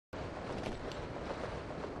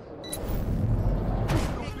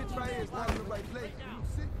It's not in the right place. You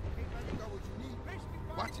sick? You got what you need.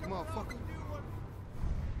 Watch it, motherfucker.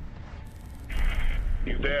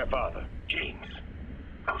 You there, Father? James,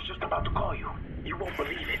 I was just about to call you. You won't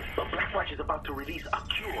believe it, but Blackwatch is about to release a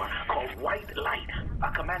cure called White Light.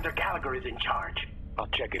 Commander Gallagher is in charge. I'll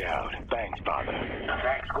check it out. Thanks, Father. The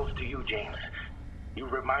thanks goes to you, James. You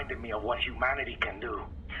reminded me of what humanity can do.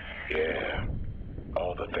 Yeah,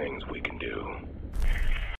 all the things we can do.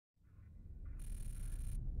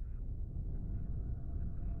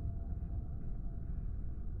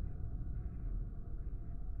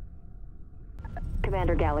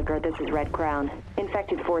 Commander Gallagher, this is Red Crown.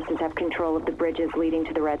 Infected forces have control of the bridges leading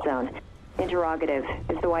to the red zone. Interrogative.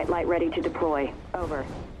 Is the white light ready to deploy? Over.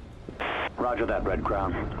 Roger that, Red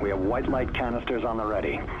Crown. We have white light canisters on the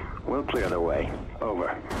ready. We'll clear the way.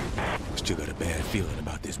 Over. Still got a bad feeling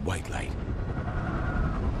about this white light.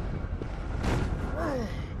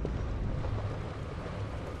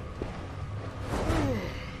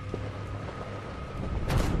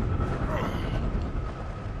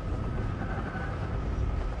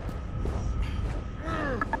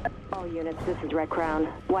 All units, this is Red Crown.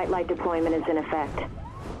 White light deployment is in effect.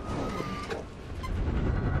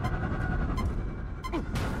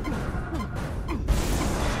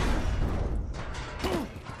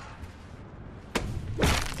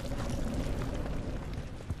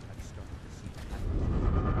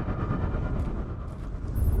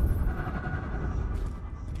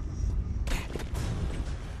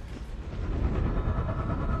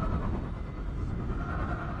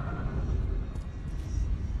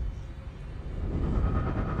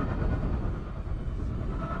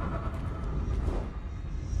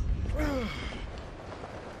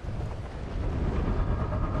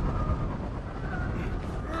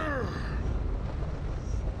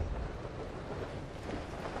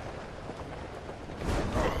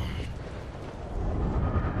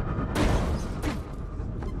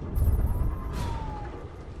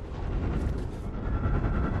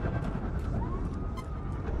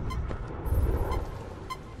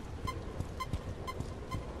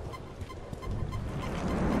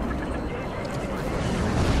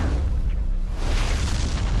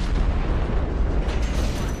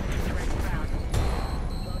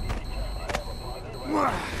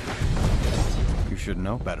 You should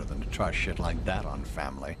know better than to try shit like that on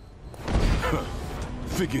family.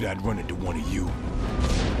 Figured I'd run into one of you.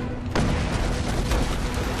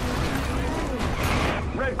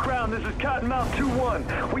 Red Crown, this is Cottonmouth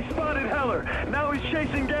 2-1. We spotted Heller. Now he's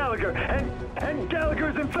chasing Gallagher, and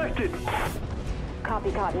Gallagher's infected.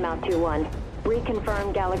 Copy Cottonmouth 2-1.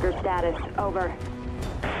 Reconfirm Gallagher's status. Over.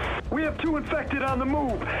 We have 2 infected on the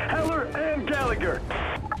move, Heller and Gallagher.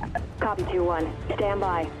 Copy 2-1. Stand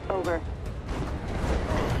by. Over.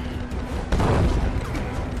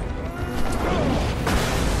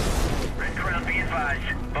 Red Crown, be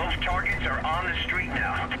advised. Both targets are on the street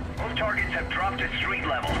now. Both targets have dropped to street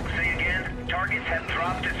level. Say again, targets have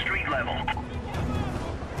dropped to street level.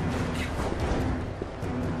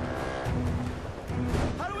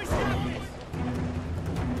 How do we stop this?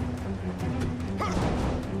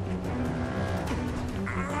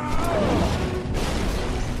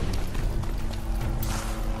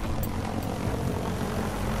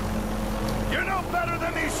 You're no better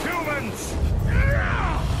than these humans!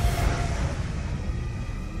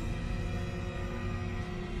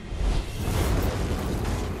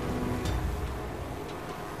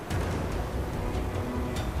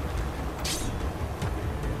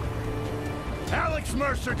 Alex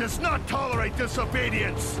Mercer does not tolerate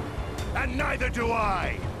disobedience, and neither do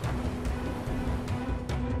I.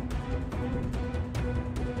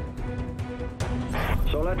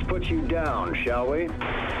 So let's put you down, shall we?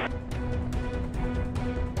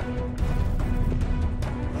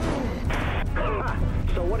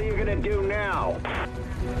 So what are you gonna do now?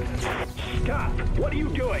 Stop! What are you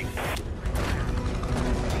doing?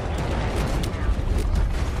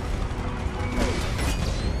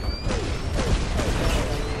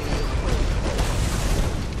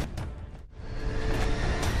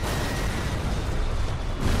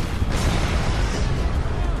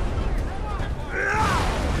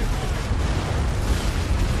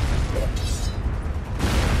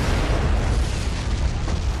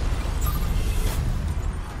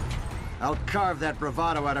 I'll carve that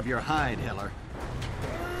bravado out of your hide, Hiller.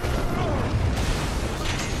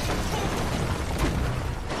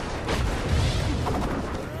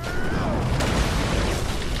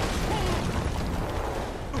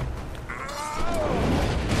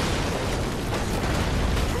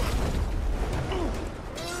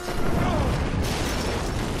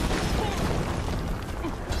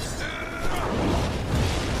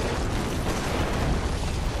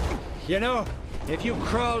 You know, if you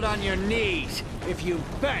crawled on your knees, if you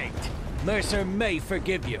begged, Mercer may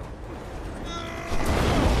forgive you.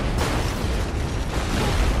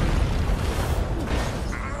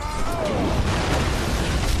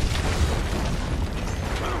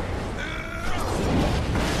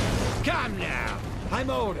 Come now! I'm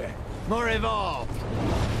older, more evolved.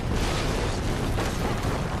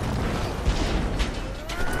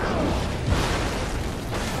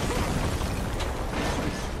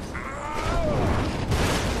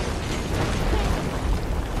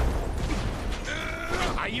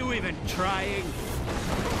 Are you even trying?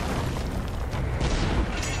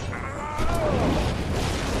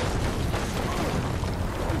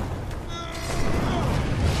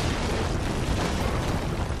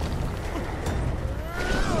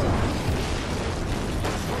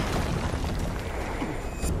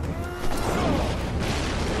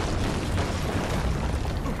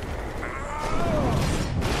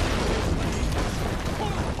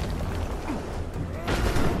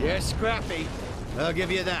 You're scrappy. I'll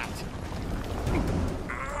give you that.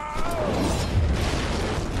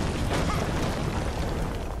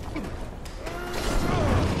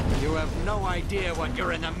 You have no idea what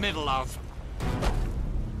you're in the middle of.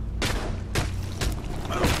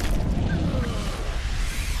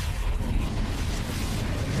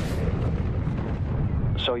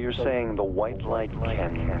 So you're saying the white light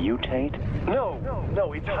can mutate?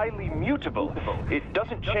 No, it's highly mutable. It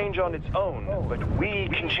doesn't change on its own, but we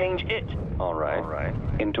can change it. All right.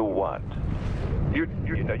 Into what?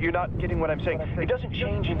 You're not getting what I'm saying. It doesn't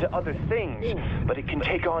change into other things, but it can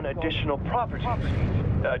take on additional properties.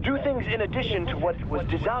 Do things in addition to what it was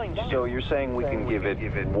designed to. So you're saying we can give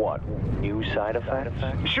it what? New side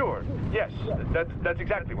effects? Sure. Yes. That's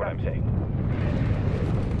exactly what I'm saying.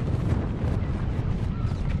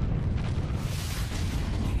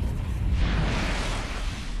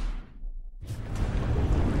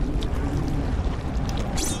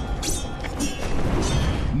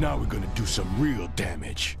 Now we're gonna do some real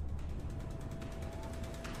damage.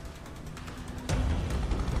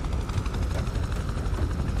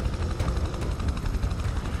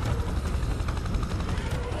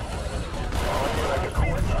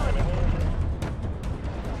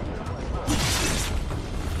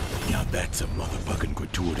 Now that's a motherfucking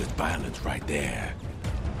gratuitous violence right there.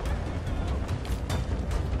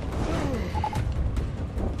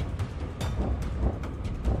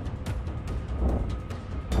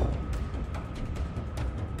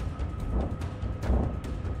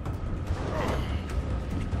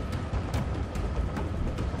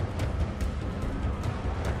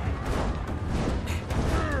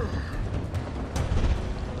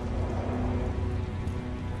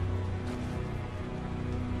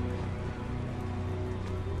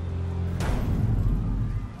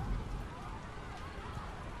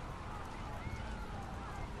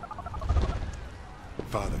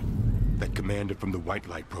 Father, that commander from the White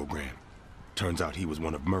Light program. Turns out he was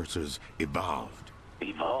one of Mercer's Evolved.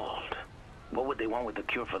 Evolved? What would they want with the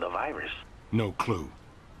cure for the virus? No clue.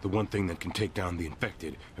 The one thing that can take down the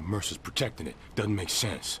infected, and Mercer's protecting it, doesn't make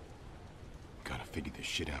sense. Gotta figure this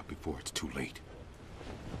shit out before it's too late.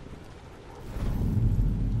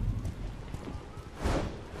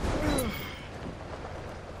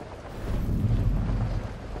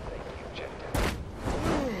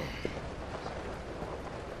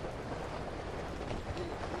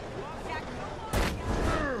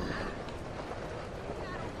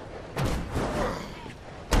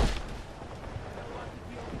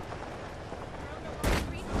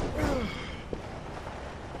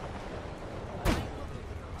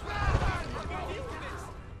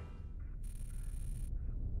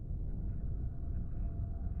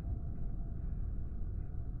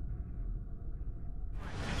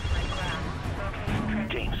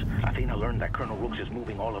 That Colonel Rooks is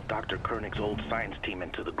moving all of Dr. Koenig's old science team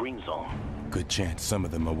into the green zone. Good chance some of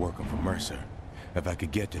them are working for Mercer. If I could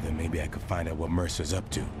get to them, maybe I could find out what Mercer's up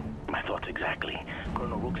to. My thoughts exactly.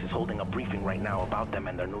 Colonel Rooks is holding a briefing right now about them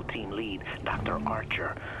and their new team lead, Dr.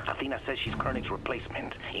 Archer. Athena says she's Koenig's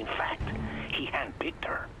replacement. In fact, he handpicked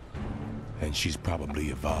her. And she's probably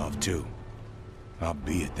evolved too. I'll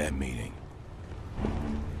be at that meeting.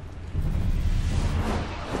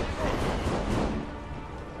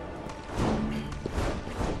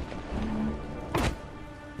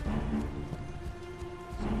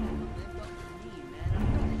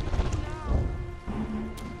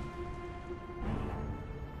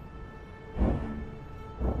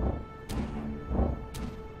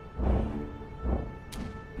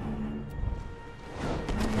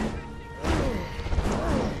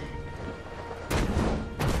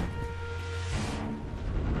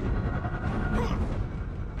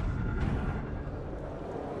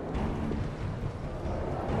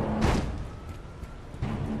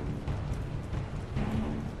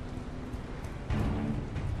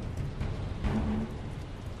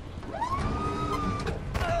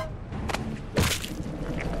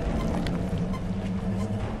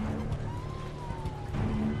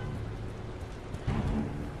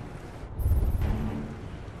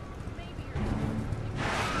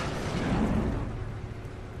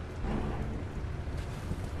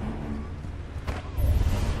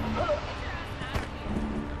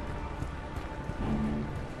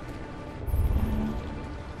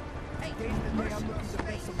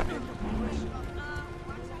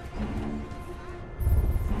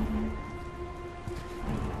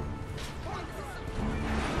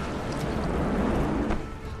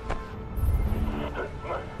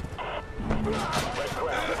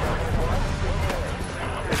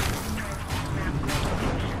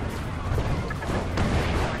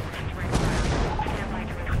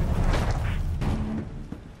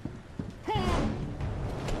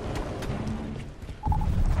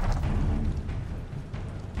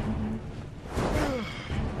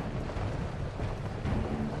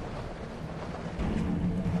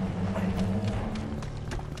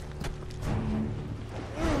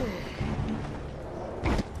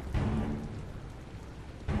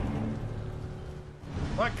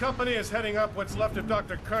 My company is heading up what's left of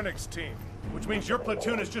Dr. Koenig's team, which means your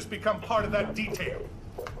platoon has just become part of that detail.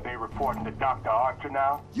 They reporting to Dr. Archer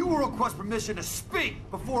now? You will request permission to speak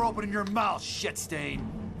before opening your mouth, shit stain.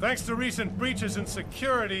 Thanks to recent breaches in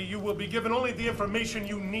security, you will be given only the information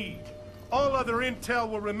you need. All other intel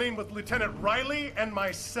will remain with Lieutenant Riley and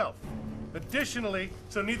myself. Additionally,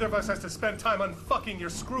 so neither of us has to spend time unfucking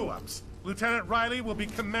your screw-ups, Lieutenant Riley will be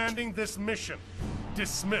commanding this mission.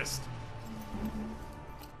 Dismissed.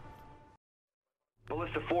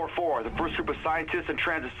 Ballista 4-4, the first group of scientists in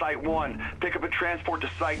transit Site 1. Pick up and transport to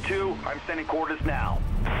Site 2. I'm sending coordinates now.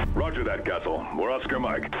 Roger that, Castle. We're Oscar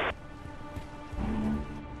Mike.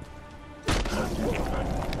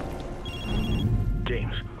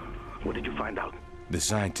 James, what did you find out? The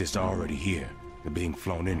scientists are already here. They're being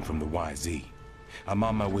flown in from the YZ. I'm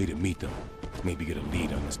on my way to meet them. Maybe get a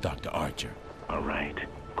lead on this Dr. Archer. All right.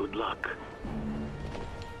 Good luck.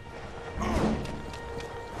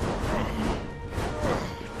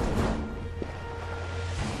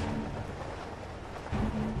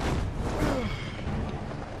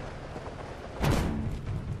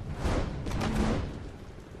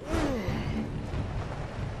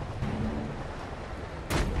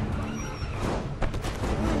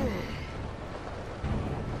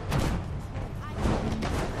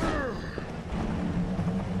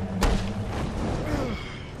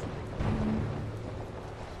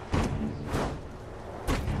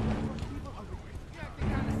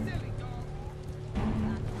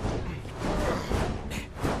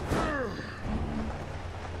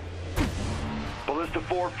 Ballista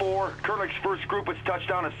 4-4, Koenig's first group has touched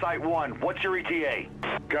down at Site 1. What's your ETA?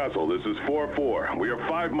 Castle, this is 4-4. We are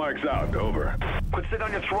 5 mics out. Over. Quit sitting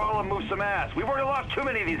on your throttle and move some ass. We've already lost too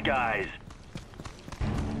many of these guys.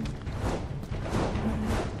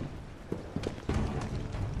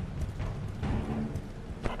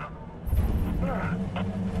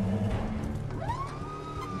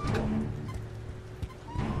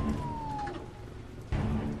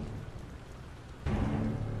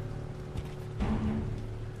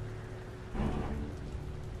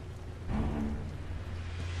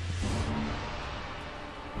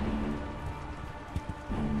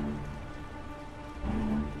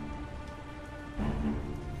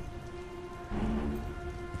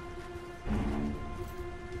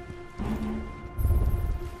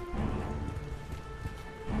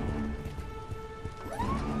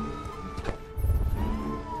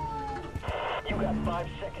 You got 5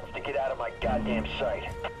 seconds to get out of my goddamn sight.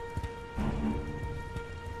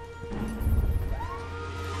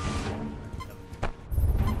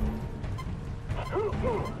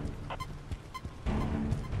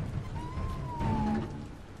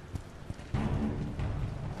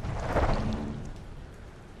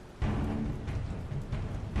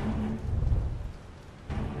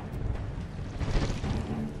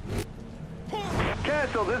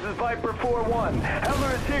 Castle, this is Viper 4-1.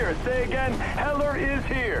 Heller is here. Say again, Heller is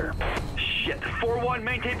here. Shit, 4-1,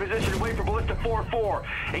 maintain position, wait for Ballista 4-4.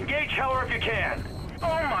 Engage Heller if you can.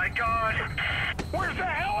 Oh my god! Where's the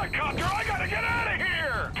helicopter? I gotta get out of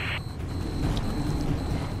here!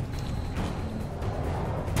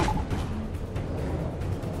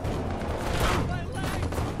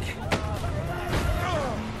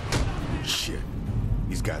 Shit.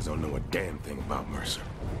 These guys don't know a damn thing about Mercer.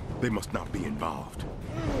 They must not be involved.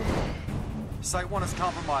 Site 1 is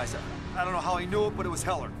compromised. I don't know how he knew it, but it was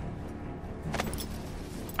Heller.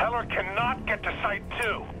 Heller cannot get to Site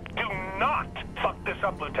 2. Do not fuck this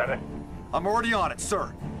up, Lieutenant. I'm already on it,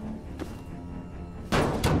 sir.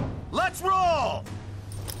 Let's roll!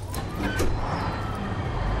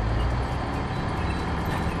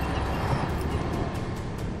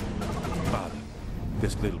 Father,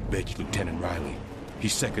 this little bitch, Lieutenant Riley,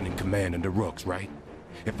 he's second in command under Rooks, right?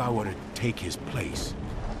 If I were to take his place,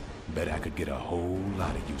 bet I could get a whole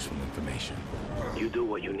lot of useful information. You do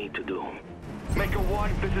what you need to do. Maker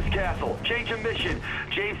 1, this is Castle. Change of mission.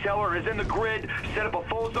 James Heller is in the grid. Set up a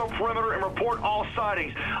full zone perimeter and report all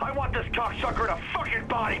sightings. I want this cocksucker in a fucking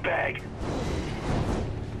body bag.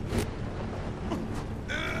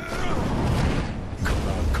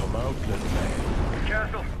 Come out, little man.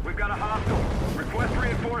 Castle, we've got a hostile. Request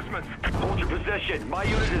reinforcements. Hold your position. My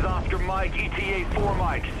unit is Oscar Mike, ETA 4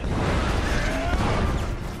 mics.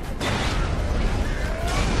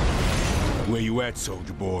 Where you at,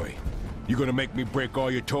 soldier boy? You gonna make me break all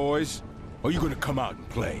your toys? Or you gonna come out and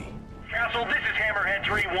play? Castle, this is Hammerhead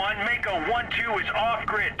 3-1. Mako 1-2 is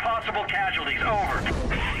off-grid. Possible casualties, over.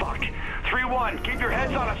 Fuck. 3-1, keep your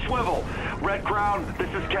heads on a swivel. Red Crown, this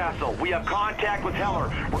is Castle. We have contact with Heller.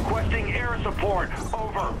 Requesting air support,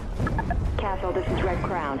 over. Castle, this is Red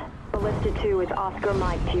Crown. Ballista 2 is Oscar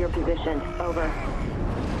Mike to your position. Over.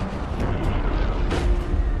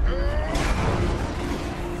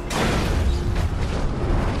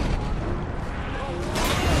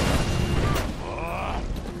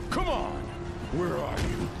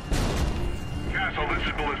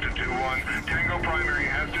 Tango Primary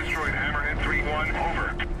has destroyed Hammerhead 3-1.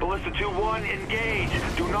 Over. Ballista 2-1, engage.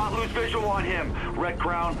 Do not lose visual on him. Red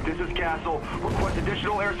Crown, this is Castle. Request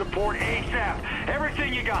additional air support ASAP.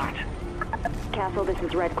 Everything you got. Castle, this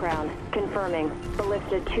is Red Crown. Confirming.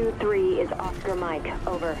 Ballista 2-3 is Oscar Mike.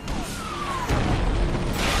 Over.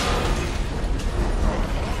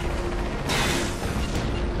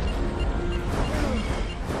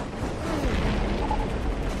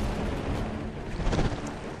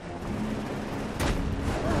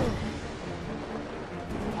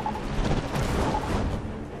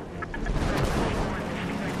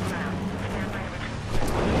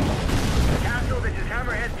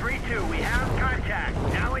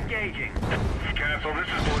 Castle, this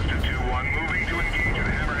is Ballista 2-1, moving to engage at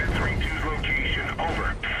Hammerhead 3-2's location.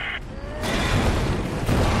 Over.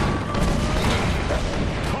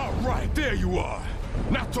 All right, there you are.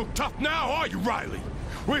 Not so tough now, are you, Riley?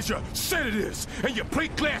 Where's your sedatives and your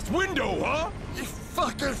plate glass window, huh? You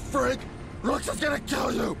fucking freak! Rooks is gonna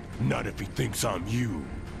kill you! Not if he thinks I'm you.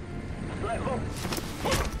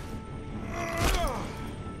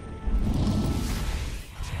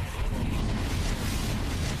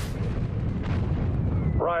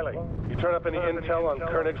 Riley, you turn up any intel on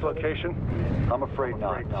Koenig's location? I'm afraid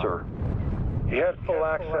not, sir. He had full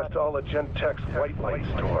access to all of Gentek's white light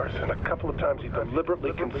stores, and a couple of times he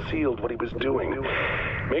deliberately concealed what he was doing.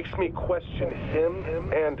 Makes me question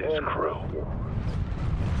him and his crew.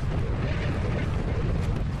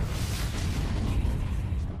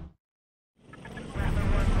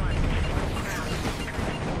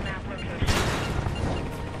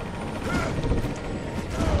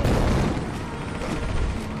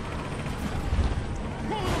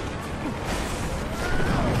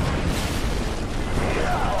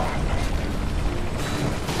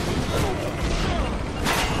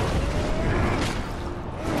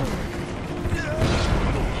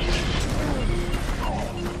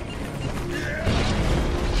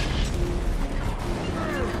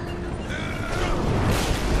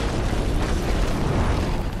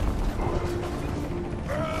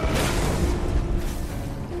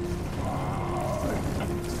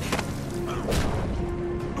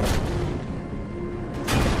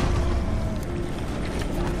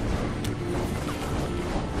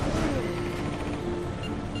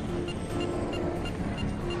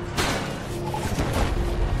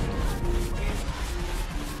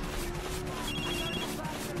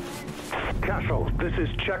 Castle, this is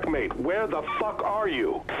Checkmate. Where the fuck are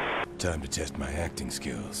you? Time to test my acting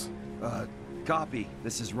skills. Copy.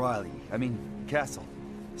 This is Riley. I mean, Castle.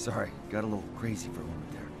 Sorry, got a little crazy for a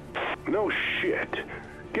moment there. No shit.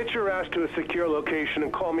 Get your ass to a secure location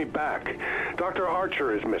and call me back. Dr.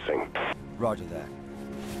 Archer is missing. Roger that.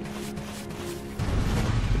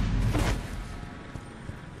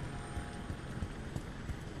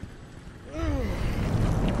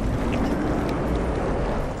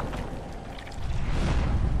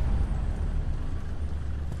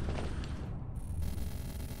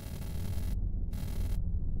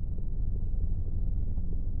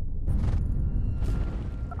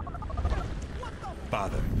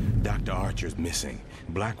 Father, Dr. Archer's missing.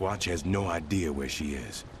 Blackwatch has no idea where she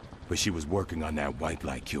is. But she was working on that white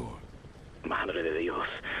light cure. Madre de Dios.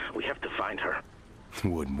 We have to find her.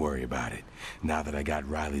 Wouldn't worry about it. Now that I got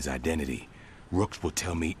Riley's identity, Rooks will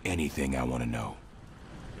tell me anything I want to know.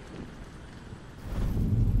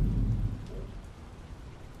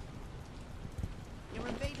 You're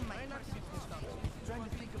invading my trying to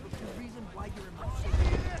think of a good reason why you're in my city.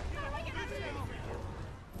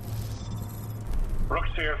 Rooks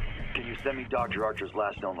here. Can you send me Dr. Archer's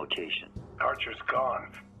last known location? Archer's gone.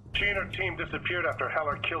 She and her team disappeared after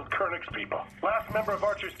Heller killed Koenig's people. Last member of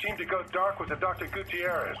Archer's team to go dark was a Dr.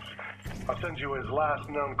 Gutierrez. I'll send you his last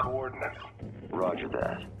known coordinates. Roger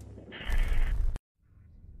that.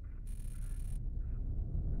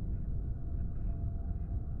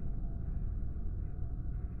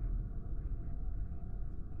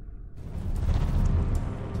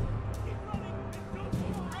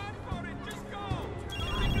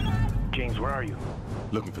 James, where are you?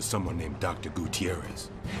 Looking for someone named Dr.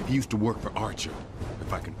 Gutierrez. He used to work for Archer.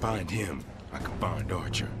 If I can find him, I can find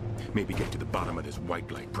Archer. Maybe get to the bottom of this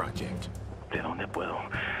white light project. De donde puedo.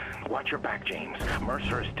 Watch your back, James.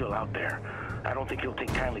 Mercer is still out there. I don't think he'll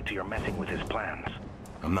take kindly to your messing with his plans.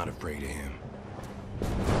 I'm not afraid of him.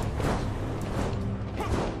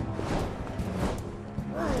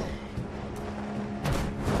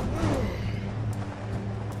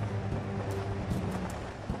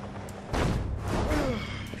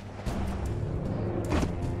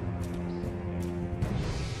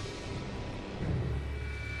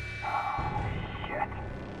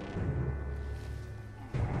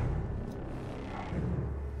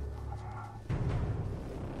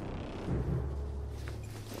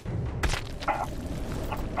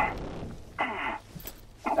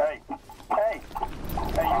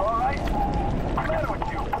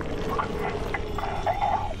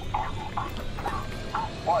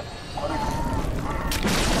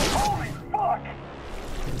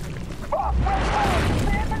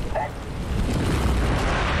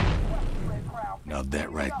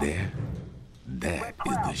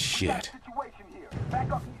 Shit.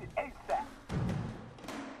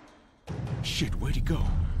 Shit, where'd he go?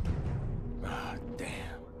 Ah, damn.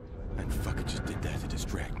 That fucker just did that to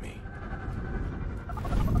distract me.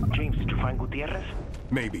 James, did you find Gutierrez?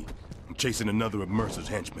 Maybe. I'm chasing another of Mercer's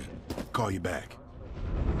henchmen. Call you back.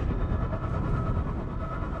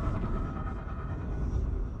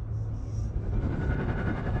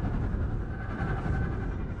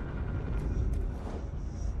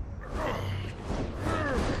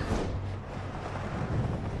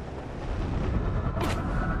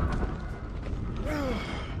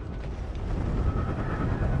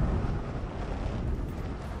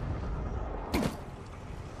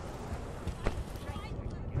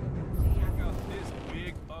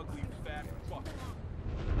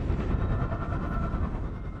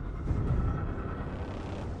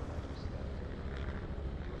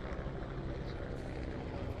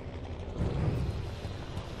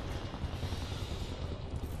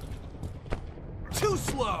 Too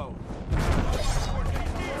slow!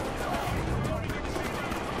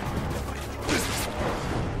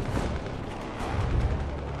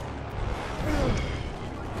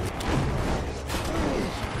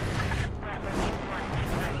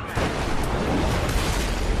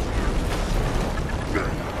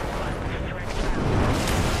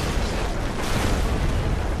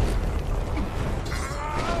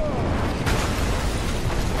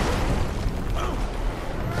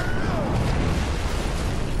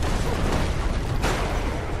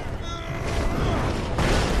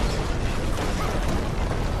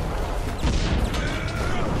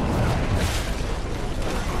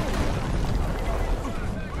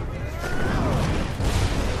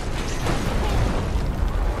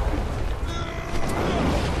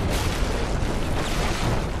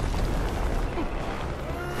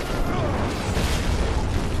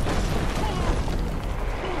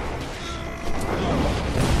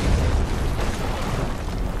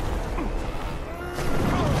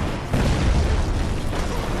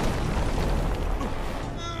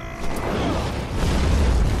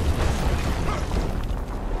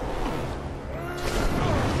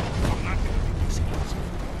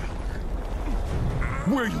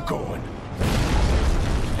 Where are you going?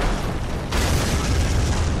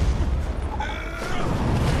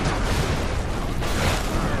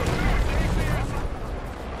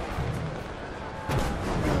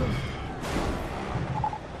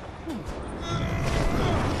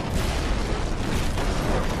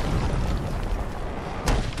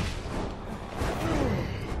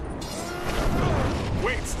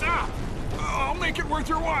 Wait, stop! I'll make it worth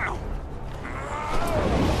your while!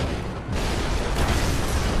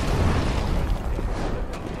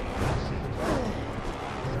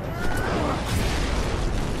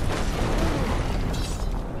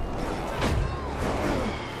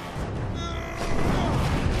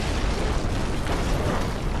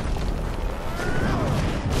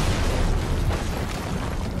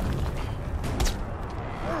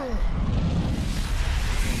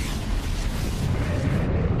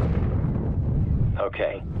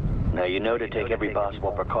 Okay. Now you know to take every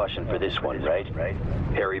possible precaution for this one, right?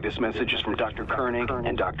 Harry, this message is from Dr. Koenig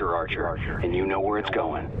and Dr. Archer, and you know where it's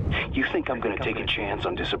going. You think I'm gonna take a chance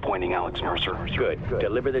on disappointing Alex Mercer? Good.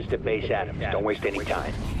 Deliver this to Base Adams. Don't waste any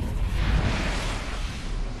time.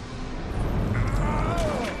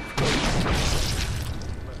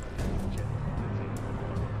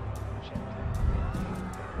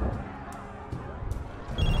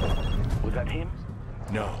 Was that him?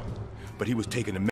 No, but he was taking a